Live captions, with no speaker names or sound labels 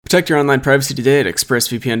Protect your online privacy today at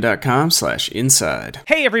expressvpn.com/inside.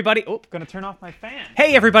 Hey everybody! Oh, gonna turn off my fan.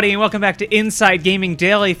 Hey everybody, and welcome back to Inside Gaming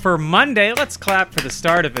Daily for Monday. Let's clap for the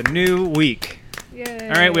start of a new week. Yay.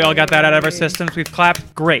 All right, we all got that out of our systems. We've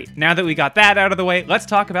clapped. Great. Now that we got that out of the way, let's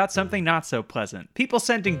talk about something not so pleasant. People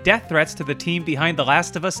sending death threats to the team behind The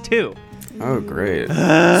Last of Us 2. Oh, great.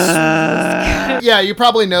 Yeah, you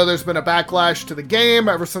probably know there's been a backlash to the game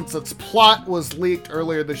ever since its plot was leaked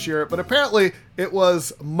earlier this year, but apparently it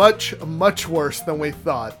was much, much worse than we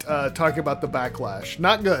thought, talking about the backlash.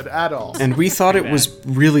 Not good at all. And we thought it was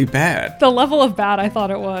really bad. The level of bad I thought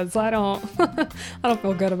it was. I don't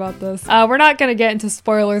feel good about this. We're not going to get into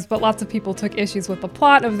spoilers, but lots of people took issues with the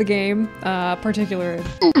plot of the game, particularly.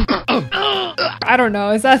 I don't know.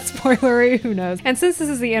 Is that spoilery? Who knows? And since this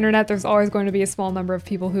is the internet, there's always going to be a small number of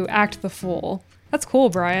people who act the fool. That's cool,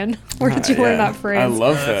 Brian. Where did you learn that phrase? I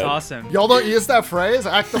love that. That's awesome. Y'all don't use that phrase?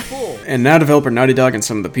 Act the fool. And now developer Naughty Dog and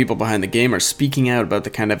some of the people behind the game are speaking out about the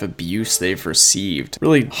kind of abuse they've received.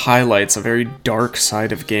 Really highlights a very dark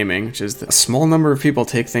side of gaming, which is that a small number of people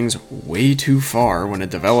take things way too far when a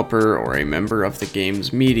developer or a member of the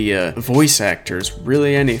game's media, voice actors,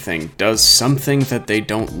 really anything, does something that they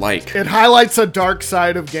don't like. It highlights a dark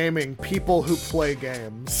side of gaming, people who play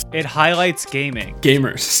games. It highlights gaming.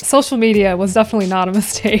 Gamers. Social media was definitely not a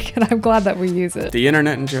mistake, and I'm glad that we use it. The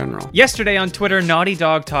internet in general. Yesterday on Twitter, Naughty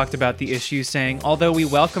Dog talked about the issue, saying, although we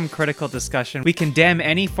welcome critical discussion, we condemn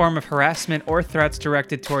any form of harassment or threats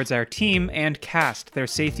directed towards our team and cast. Their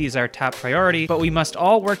safety is our top priority, but we must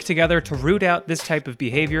all work together to root out this type of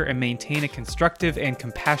behavior and maintain a constructive and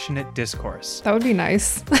compassionate discourse. That would be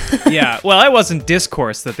nice. Yeah, well, it wasn't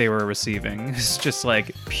discourse that they were receiving. It's just like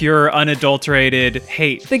pure, unadulterated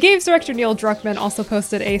hate. The game's director Neil Druckmann also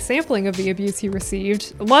posted a sampling of the abuse he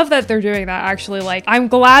received. Love that they're doing that, actually. Like, I'm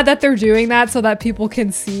glad that they're doing that so that people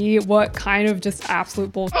can see what kind of just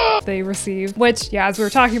absolute bullshit they received. Which, yeah, as we were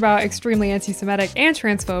talking about, extremely anti-Semitic and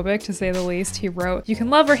transphobic, to say the least. He wrote, "You can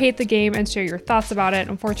love or hate the game and share your thoughts about it.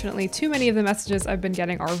 Unfortunately, too many of the messages I've been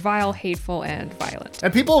getting are vile, hateful, and violent."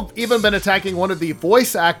 And people have even been attacking one of the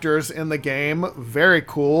voice actors in the game. Very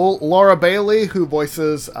cool. Laura Bailey, who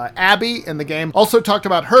voices Abby in the game, also talked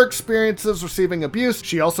about her experiences receiving abuse.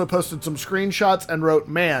 She also posted some screenshots and wrote,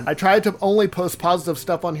 "Man, I tried to only post positive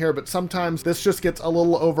stuff on here, but sometimes this just gets a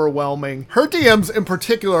little overwhelming." Her DMs in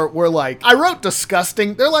particular were like, I wrote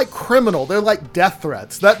disgusting. They're like criminal. They're like death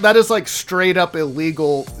threats. That is like straight up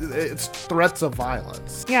illegal. It's threats of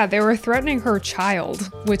violence. Yeah, they were threatening her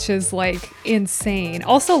child, which is like insane.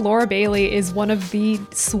 Also, Laura Bailey is one of the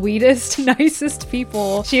sweetest, nicest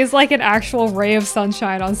people. She is like an actual ray of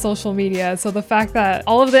sunshine on social media. So the fact that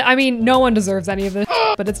all of I mean, no one deserves any of this,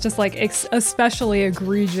 but it's just like especially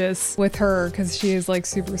egregious with her because she is like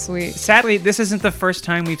super sweet. Sadly, this isn't the first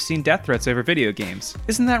time we've seen death threats over video games.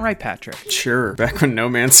 Isn't that right, Patrick? Sure. Back when No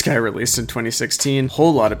Man's Sky released in 2016, a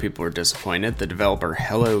whole lot of people were disappointed. The developer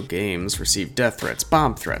Hello Games received death threats,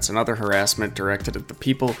 bomb threats, and other harassment directed at the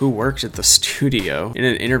people who worked at the studio. In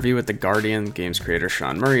an interview with The Guardian, game's creator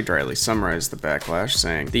Sean Murray dryly summarized the backlash,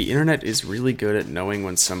 saying, "The internet is really good at knowing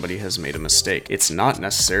when somebody has made a mistake. It's not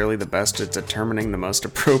necessarily the best at determining the most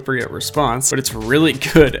appropriate response, but it's really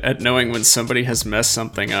good at knowing when somebody has messed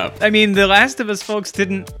something up." I mean, The Last of Us folks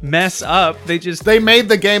didn't mess up. They made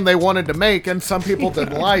the game they wanted to make, and some people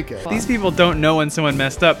didn't like it. These people don't know when someone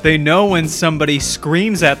messed up. They know when somebody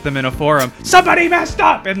screams at them in a forum, "Somebody messed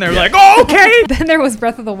up!" And they're like, "Oh, okay!" Then there was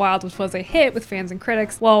Breath of the Wild, which was a hit with fans and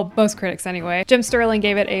critics. Well, most critics anyway. Jim Sterling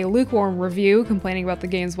gave it a lukewarm review, complaining about the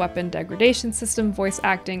game's weapon degradation system, voice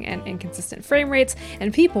acting, and inconsistent frame rates,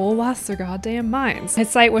 and people lost their goddamn minds. His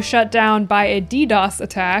site was shut down by a DDoS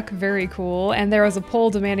attack, very cool, and there was a poll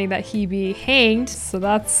demanding that he be hanged, so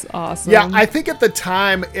that's awesome. Yeah, I think at the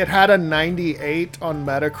time it had a 98 on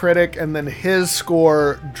Metacritic, and then his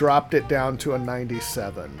score dropped it down to a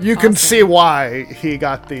 97. You can see why he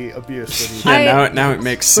got the abuse that he did. Yeah, now it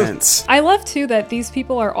makes sense. I love too that these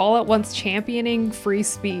people are all at once championing free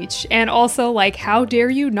speech and also like, how dare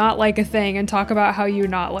you not like a thing and talk about how you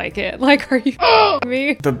not like it? Like, are you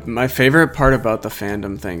me? My favorite part about the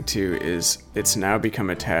fandom thing too is it's now become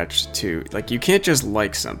attached to, like, you can't just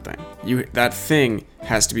like something. That thing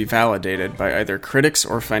has to be validated by either critics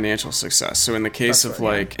or financial success. So in the case of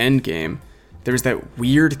like Endgame, there was that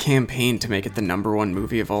weird campaign to make it the #1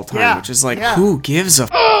 movie of all time, which is like, who gives a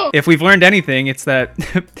If we've learned anything, it's that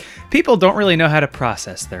people don't really know how to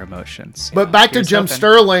process their emotions. But back to Jim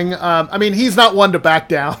Sterling, I mean, he's not one to back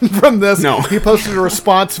down from this. No. He posted a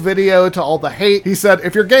response video to all the hate. He said,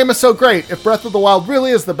 "If your game is so great, if Breath of the Wild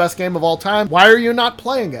really is the best game of all time, why are you not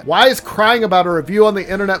playing it? Why is crying about a review on the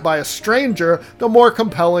internet by a stranger the more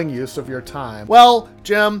compelling use of your time?" Well,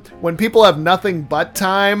 Jim, when people have nothing but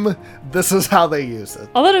time, this is how they use it.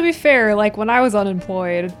 Although to be fair, like when I was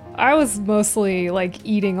unemployed, I was mostly like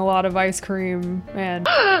eating a lot of ice cream and...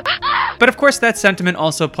 But of course, that sentiment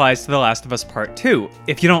also applies to The Last of Us Part 2.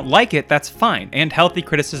 If you don't like it, that's fine, and healthy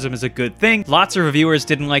criticism is a good thing. Lots of reviewers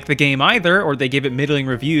didn't like the game either, or they gave it middling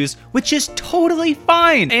reviews, which is totally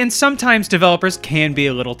fine. And sometimes developers can be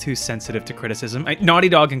a little too sensitive to criticism. Naughty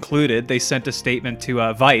Dog included. They sent a statement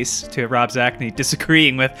to Vice, to Rob Zacny,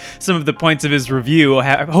 disagreeing with some of the points of his review,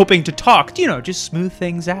 hoping to talk, just smooth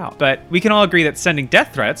things out. But we can all agree that sending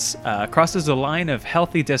death threats crosses a line of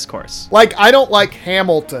healthy discourse. Like, I don't like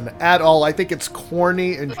Hamilton at all. I think it's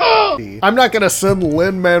corny and I'm not gonna send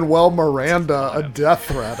Lin-Manuel Miranda a death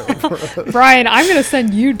threat over it. Brian, I'm gonna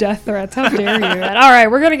send you death threats. How dare you? And all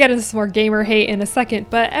right, we're gonna get into some more gamer hate in a second,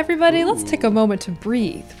 but everybody, let's take a moment to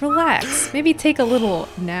breathe, relax, maybe take a little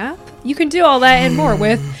nap. You can do all that and more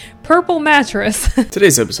with Purple Mattress.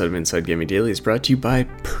 Today's episode of Inside Gaming Daily is brought to you by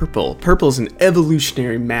Purple. Purple is an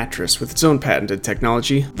evolutionary mattress with its own patented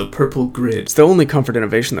technology, the Purple Grid. It's the only comfort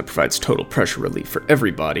innovation that provides total pressure relief for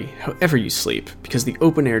every body, however you sleep, because the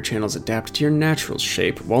open air channels adapt to your natural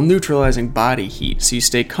shape while neutralizing body heat, so you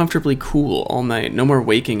stay comfortably cool all night, no more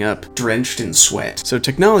waking up drenched in sweat. So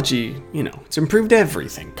technology, it's improved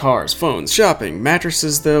everything. Cars, phones, shopping,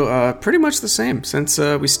 mattresses, though, pretty much the same since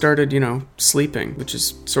we started, sleeping, which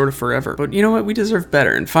is sort of forever. But you know what? We deserve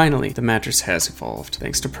better. And finally, the mattress has evolved,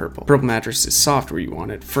 thanks to Purple. Purple mattress is soft where you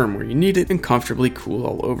want it, firm where you need it, and comfortably cool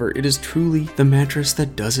all over. It is truly the mattress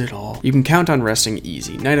that does it all. You can count on resting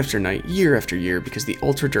easy, night after night, year after year, because the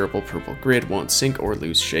ultra-durable Purple Grid won't sink or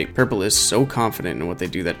lose shape. Purple is so confident in what they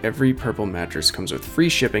do that every Purple mattress comes with free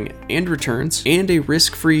shipping and returns, and a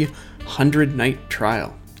risk-free 100-night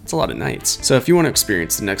trial. It's a lot of nights. So if you want to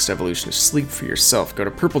experience the next evolution of sleep for yourself, go to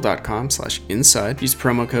purple.com/inside, use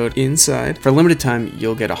promo code INSIDE. For a limited time,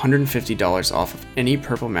 you'll get $150 off of any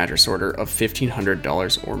Purple mattress order of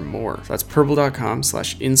 $1,500 or more. So that's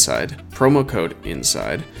purple.com/inside, promo code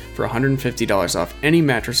INSIDE, for $150 off any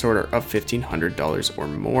mattress order of $1,500 or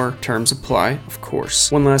more. Terms apply, of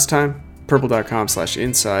course. One last time,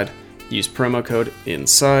 purple.com/inside. Use promo code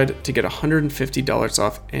INSIDE to get $150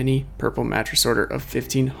 off any Purple mattress order of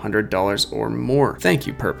 $1,500 or more. Thank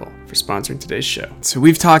you, Purple, for sponsoring today's show. So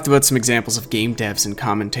we've talked about some examples of game devs and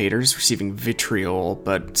commentators receiving vitriol,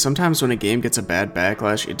 but sometimes when a game gets a bad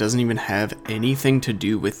backlash, it doesn't even have anything to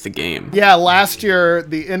do with the game. Yeah, last year,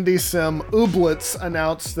 the indie sim Ooblets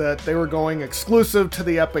announced that they were going exclusive to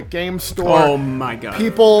the Epic Games Store. Oh my god.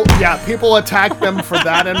 People attacked them for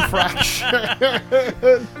that infraction.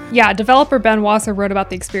 Yeah, developer Ben Wasser wrote about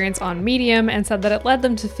the experience on Medium and said that it led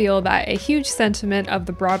them to feel that a huge sentiment of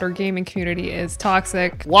the broader gaming community is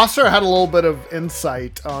toxic. Wasser had a little bit of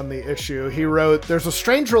insight on the issue. He wrote, "There's a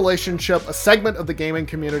strange relationship a segment of the gaming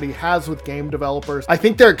community has with game developers. I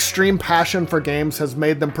think their extreme passion for games has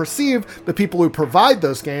made them perceive the people who provide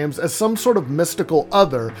those games as some sort of mystical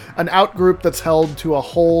other, an outgroup that's held to a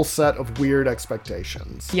whole set of weird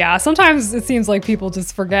expectations." Yeah, sometimes it seems like people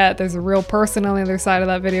just forget there's a real person on the other side of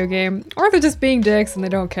that video game, or they're just being dicks and they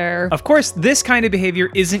don't care. Of course, this kind of behavior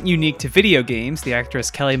isn't unique to video games. The actress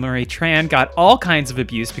Kelly Marie Tran got all kinds of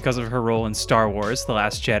abuse because of her role in Star Wars: The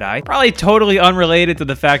Last Jedi. Probably totally unrelated to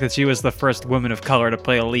the fact that she was the first woman of color to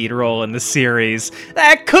play a lead role in the series.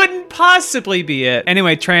 That couldn't possibly be it.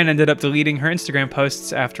 Anyway, Tran ended up deleting her Instagram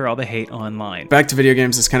posts after all the hate online. Back to video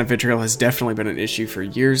games, this kind of vitriol has definitely been an issue for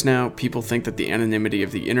years now. People think that the anonymity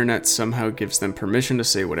of the internet somehow gives them permission to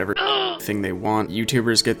say whatever thing they want.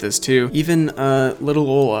 YouTubers get this too. Even little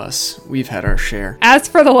ol' us, we've had our share. As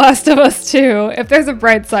for The Last of Us 2, if there's a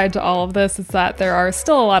bright side to all of this, it's that there are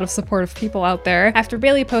still a lot of supportive people out there. After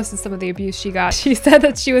Bailey posted some of the abuse she got, she said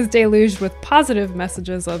that she was deluged with positive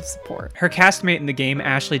messages of support. Her castmate in the game,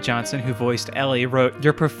 Ashley Johnson, who voiced Ellie, wrote,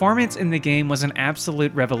 "Your performance in the game was an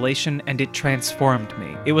absolute revelation and it transformed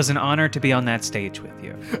me. It was an honor to be on that stage with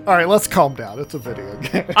you." All right, let's calm down. It's a video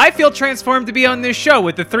game. I feel transformed to be on this show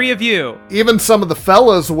with the three of you. Even some of the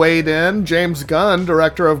fellas weighed in. James Gunn,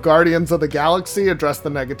 director of Guardians of the Galaxy, addressed the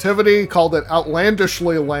negativity, called it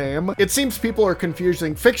outlandishly lame. "It seems people are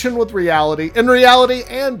confusing fiction with reality, in reality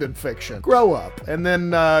and in fiction. Grow up." And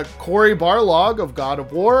then Cory Barlog of God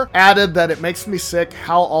of War added that it makes me sick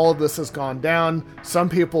how all of this has gone down. Some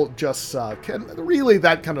people just suck. And really,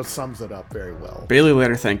 that kind of sums it up very well. Bailey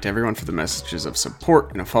later thanked everyone for the messages of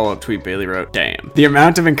support. In a follow-up tweet, Bailey wrote, "Damn. The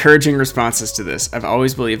amount of encouraging responses to this. I've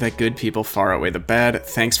always believed that good people far outweigh the bad.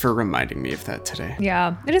 Thanks for reminding me of that today."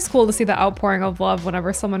 Yeah, it is cool to see the outpouring of love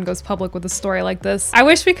whenever someone goes public with a story like this. I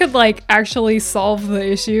wish we could actually solve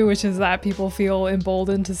the issue, which is that people feel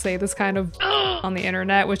emboldened to say this kind of on the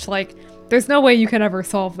internet, which There's no way you can ever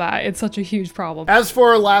solve that. It's such a huge problem. As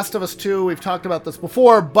for Last of Us 2, we've talked about this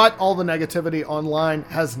before, but all the negativity online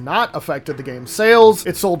has not affected the game's sales.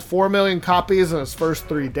 It sold 4 million copies in its first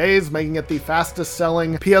 3 days, making it the fastest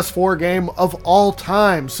selling PS4 game of all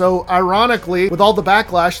time. So ironically, with all the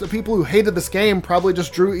backlash, the people who hated this game probably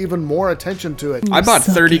just drew even more attention to it. I bought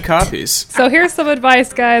 30 copies. So here's some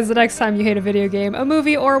advice, guys. The next time you hate a video game, a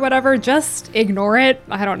movie, or whatever, just ignore it.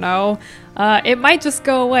 I don't know. It might just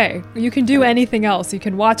go away. You can do anything else. You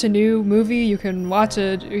can watch a new movie. You can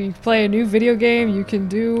play a new video game. You can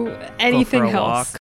do anything else.